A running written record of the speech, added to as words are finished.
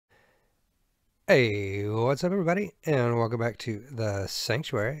Hey, what's up, everybody? And welcome back to the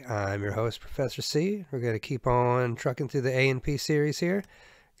Sanctuary. I'm your host, Professor C. We're going to keep on trucking through the A&P series here.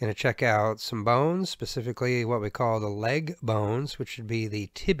 Going to check out some bones, specifically what we call the leg bones, which would be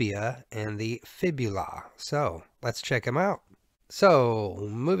the tibia and the fibula. So let's check them out. So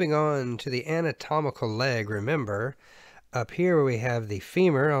moving on to the anatomical leg, remember up here where we have the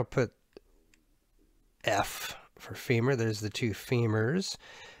femur, I'll put F for femur. There's the two femurs.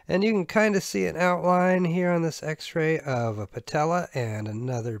 And you can kind of see an outline here on this x-ray of a patella and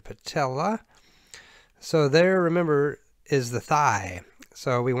another patella. So there, remember, is the thigh.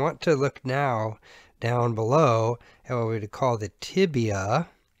 So we want to look now down below at what we would call the tibia,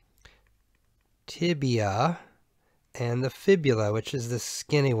 and the fibula, which is this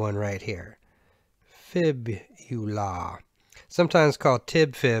skinny one right here. Fibula. Sometimes called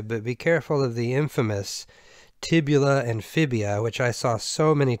tib-fib, but be careful of the infamous tibula and fibia, which I saw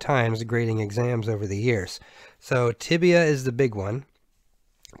so many times grading exams over the years. So tibia is the big one.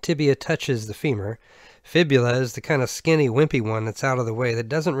 Tibia touches the femur. Fibula is the kind of skinny, wimpy one that's out of the way that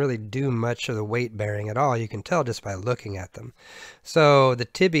doesn't really do much of the weight bearing at all. You can tell just by looking at them. So the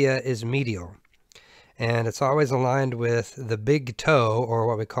tibia is medial, and it's always aligned with the big toe, or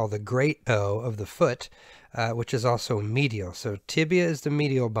what we call the great toe of the foot, which is also medial. So tibia is the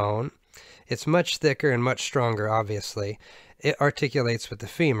medial bone. It's much thicker and much stronger, obviously. It articulates with the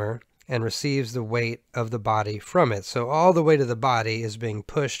femur and receives the weight of the body from it. So all the weight of the body is being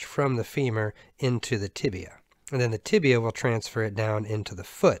pushed from the femur into the tibia. And then the tibia will transfer it down into the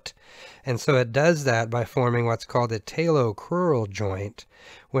foot. And so it does that by forming what's called a talocrural joint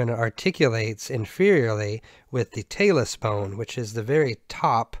when it articulates inferiorly with the talus bone, which is the very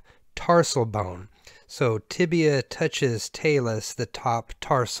top tarsal bone. So tibia touches talus, the top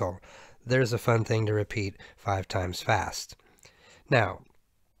tarsal. There's a fun thing to repeat 5 times fast. Now,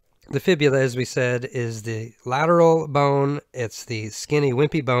 the fibula, as we said, is the lateral bone. It's the skinny,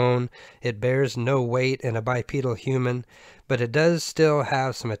 wimpy bone. It bears no weight in a bipedal human, but it does still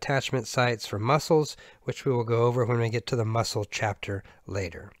have some attachment sites for muscles, which we will go over when we get to the muscle chapter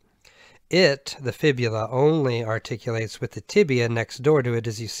later. The fibula, only articulates with the tibia next door to it.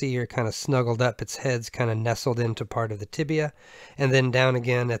 As you see here, kind of snuggled up, its head's kind of nestled into part of the tibia. And then down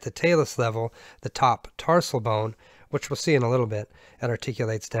again at the talus level, the top tarsal bone, which we'll see in a little bit, it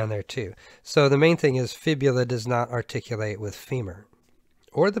articulates down there too. So the main thing is fibula does not articulate with femur,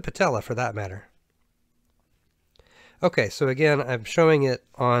 or the patella for that matter. Okay, so again, I'm showing it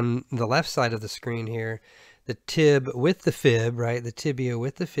on the left side of the screen here. The tib with the fib, right? The tibia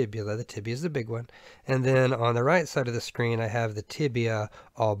with the fibula. The tibia is the big one. And then on the right side of the screen, I have the tibia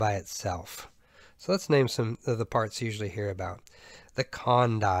all by itself. So let's name some of the parts you usually hear about. The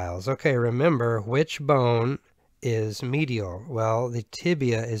condyles. Okay, remember which bone is medial? Well, the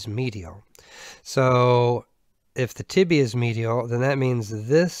tibia is medial. So if the tibia is medial, then that means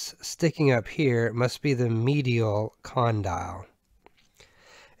this sticking up here must be the medial condyle.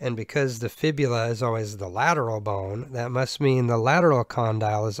 And because the fibula is always the lateral bone, that must mean the lateral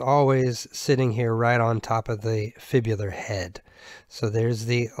condyle is always sitting here right on top of the fibular head. So there's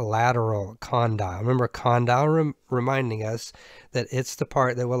the lateral condyle. Remember, condyle reminding us that it's the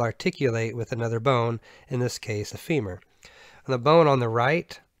part that will articulate with another bone, in this case, the femur. On the bone on the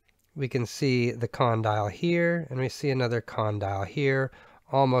right, we can see the condyle here, and we see another condyle here,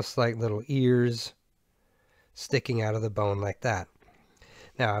 almost like little ears sticking out of the bone like that.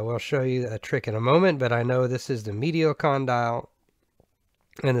 Now, I will show you a trick in a moment, but I know this is the medial condyle,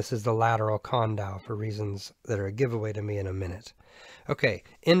 and this is the lateral condyle for reasons that are a giveaway to me in a minute. Okay,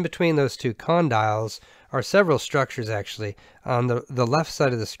 in between those two condyles are several structures, actually. On the left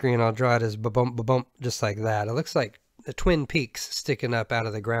side of the screen, I'll draw it as ba-bump, ba-bump, just like that. It looks like the twin peaks sticking up out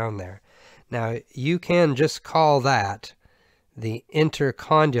of the ground there. Now, you can just call that the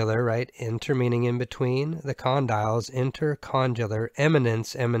intercondylar, right? Inter meaning in between the condyles, intercondylar,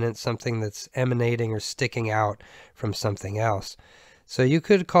 eminence, something that's emanating or sticking out from something else. So you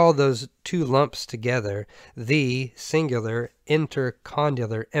could call those two lumps together the singular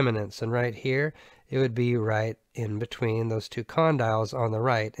intercondylar eminence. And right here, it would be right in between those two condyles on the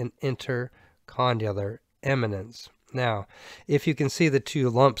right, an intercondylar eminence. Now, if you can see the two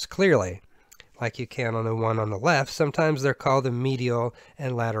lumps clearly, like you can on the one on the left, sometimes they're called the medial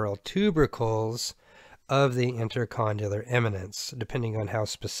and lateral tubercles of the intercondylar eminence, depending on how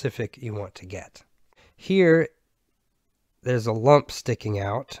specific you want to get. Here, there's a lump sticking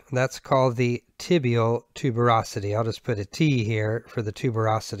out. That's called the tibial tuberosity. I'll just put a T here for the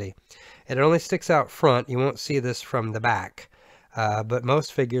tuberosity. And it only sticks out front. You won't see this from the back. But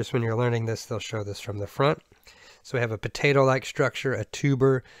most figures, when you're learning this, they'll show this from the front. So we have a potato-like structure, a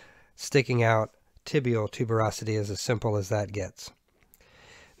tuber, sticking out tibial tuberosity is as simple as that gets.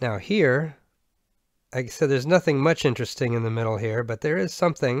 Now here, like I said, there's nothing much interesting in the middle here, but there is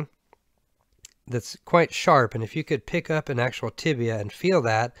something that's quite sharp, and if you could pick up an actual tibia and feel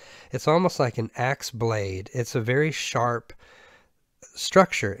that, it's almost like an axe blade. It's a very sharp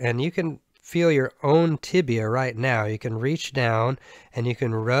structure, and you can feel your own tibia right now. You can reach down and you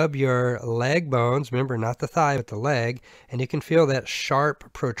can rub your leg bones, remember not the thigh but the leg, and you can feel that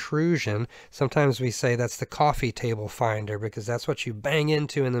sharp protrusion. Sometimes we say that's the coffee table finder, because that's what you bang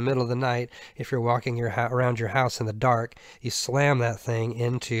into in the middle of the night. If you're walking around your house in the dark, you slam that thing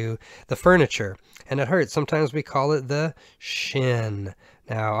into the furniture and it hurts. Sometimes we call it the shin.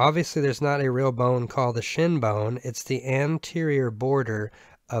 Now obviously there's not a real bone called the shin bone. It's the anterior border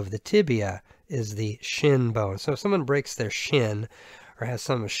of the tibia is the shin bone. So if someone breaks their shin or has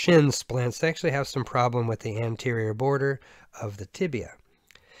some shin splints, they actually have some problem with the anterior border of the tibia.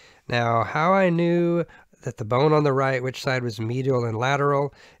 Now, how I knew that the bone on the right, which side was medial and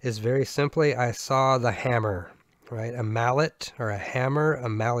lateral, is very simply I saw the hammer, right? A mallet or a hammer, a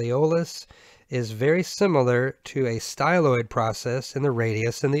malleolus, is very similar to a styloid process in the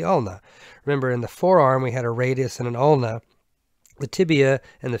radius and the ulna. Remember, in the forearm we had a radius and an ulna. The tibia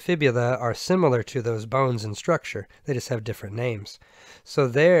and the fibula are similar to those bones in structure. They just have different names. So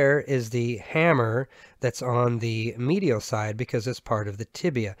there is the hammer that's on the medial side because it's part of the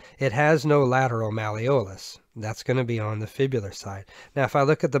tibia. It has no lateral malleolus. That's going to be on the fibular side. Now if I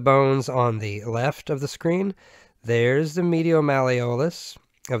look at the bones on the left of the screen, there's the medial malleolus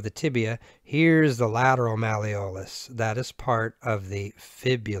of the tibia. Here's the lateral malleolus. That is part of the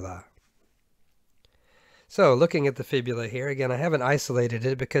fibula. So looking at the fibula here, again, I haven't isolated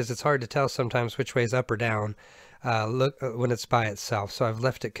it because it's hard to tell sometimes which way is up or down when it's by itself. So I've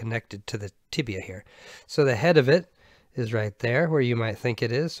left it connected to the tibia here. So the head of it is right there where you might think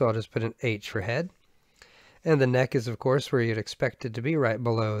it is. So I'll just put an H for head. And the neck is, of course, where you'd expect it to be, right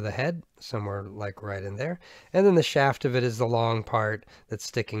below the head, somewhere like right in there. And then the shaft of it is the long part that's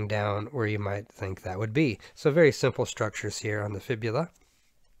sticking down where you might think that would be. So very simple structures here on the fibula.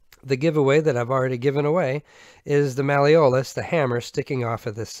 The giveaway that I've already given away is the malleolus, the hammer sticking off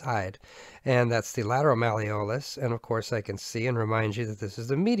of this side. And that's the lateral malleolus. And of course I can see and remind you that this is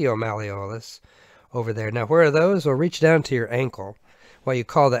the medial malleolus over there. Now where are those? Well, reach down to your ankle, what you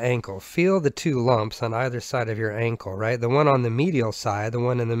call the ankle. Feel the two lumps on either side of your ankle, right? The one on the medial side, the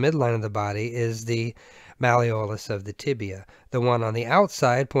one in the midline of the body, is the malleolus of the tibia. The one on the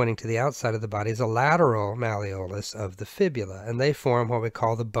outside, pointing to the outside of the body, is a lateral malleolus of the fibula, and they form what we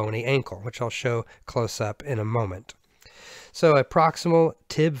call the bony ankle, which I'll show close up in a moment. So a proximal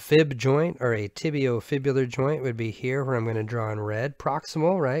tib-fib joint, or a tibiofibular joint, would be here where I'm going to draw in red.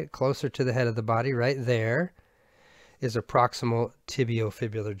 Proximal, right, closer to the head of the body, right there is a proximal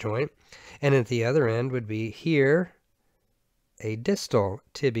tibiofibular joint. And at the other end would be here a distal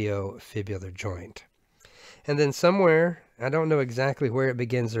tibiofibular joint. And then somewhere, I don't know exactly where it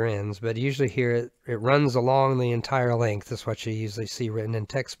begins or ends, but usually here it runs along the entire length. That's what you usually see written in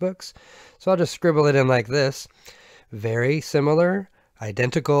textbooks. So I'll just scribble it in like this. Very similar,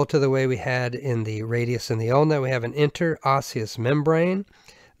 identical to the way we had in the radius and the ulna. We have an interosseous membrane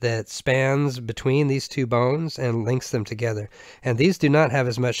that spans between these two bones and links them together. And these do not have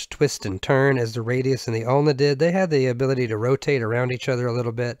as much twist and turn as the radius and the ulna did. They had the ability to rotate around each other a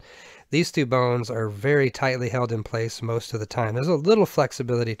little bit. These two bones are very tightly held in place most of the time. There's a little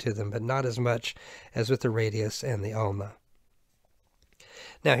flexibility to them, but not as much as with the radius and the ulna.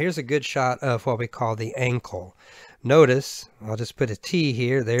 Now here's a good shot of what we call the ankle. Notice, I'll just put a T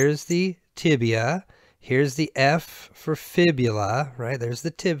here. There's the tibia. Here's the F for fibula, right? There's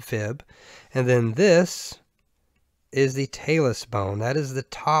the tib-fib. And then this is the talus bone. That is the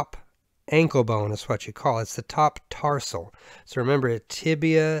top ankle bone is what you call it. It's the top tarsal. So remember,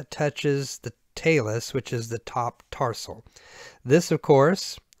 tibia touches the talus, which is the top tarsal. This, of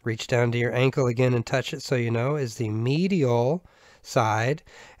course, reach down to your ankle again and touch it so you know, is the medial side.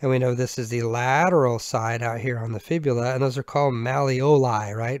 And we know this is the lateral side out here on the fibula, and those are called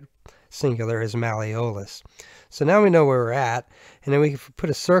malleoli, right? Singular is malleolus. So now we know where we're at, and then we can put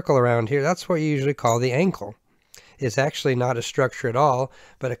a circle around here. That's what you usually call the ankle. It's actually not a structure at all,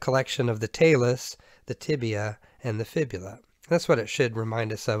 but a collection of the talus, the tibia, and the fibula. That's what it should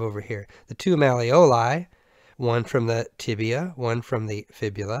remind us of over here. The two malleoli, one from the tibia, one from the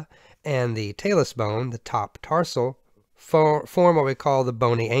fibula, and the talus bone, the top tarsal, form what we call the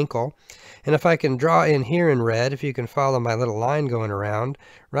bony ankle. And if I can draw in here in red, if you can follow my little line going around,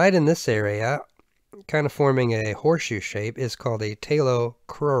 right in this area, kind of forming a horseshoe shape, is called a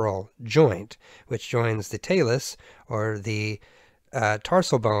talocrural joint, which joins the talus, or the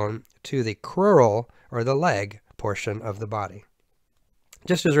tarsal bone to the crural, or the leg, portion of the body.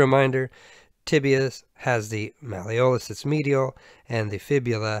 Just as a reminder, tibia has the malleolus that's medial, and the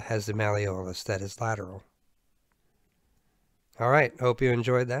fibula has the malleolus that is lateral. All right, hope you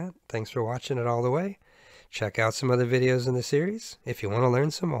enjoyed that. Thanks for watching it all the way. Check out some other videos in the series if you want to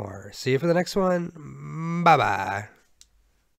learn some more. See you for the next one. Bye-bye.